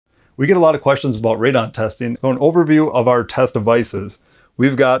We get a lot of questions about radon testing. So an overview of our test devices.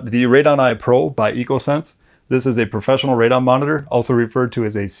 We've got the Radon Eye Pro by EcoSense. This is a professional radon monitor, also referred to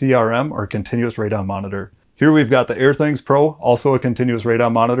as a CRM or continuous radon monitor. Here we've got the AirThings Pro, also a continuous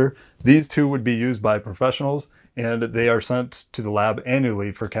radon monitor. These two would be used by professionals and they are sent to the lab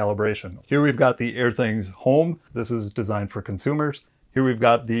annually for calibration. Here we've got the AirThings Home. This is designed for consumers. Here we've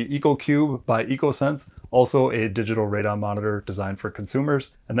got the EcoCube by EcoSense, also a digital radon monitor designed for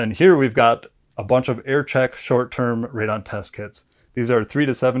consumers. And then here we've got a bunch of AirCheck short-term radon test kits. These are 3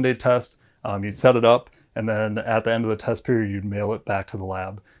 to 7 day tests. You'd set it up and then at the end of the test period, you'd mail it back to the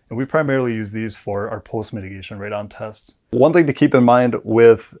lab. And we primarily use these for our post-mitigation radon tests. One thing to keep in mind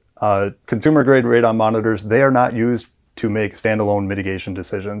with consumer-grade radon monitors, they are not used to make standalone mitigation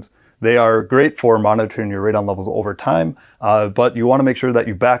decisions. They are great for monitoring your radon levels over time, but you want to make sure that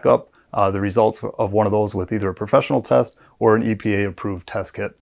you back up the results of one of those with either a professional test or an EPA-approved test kit.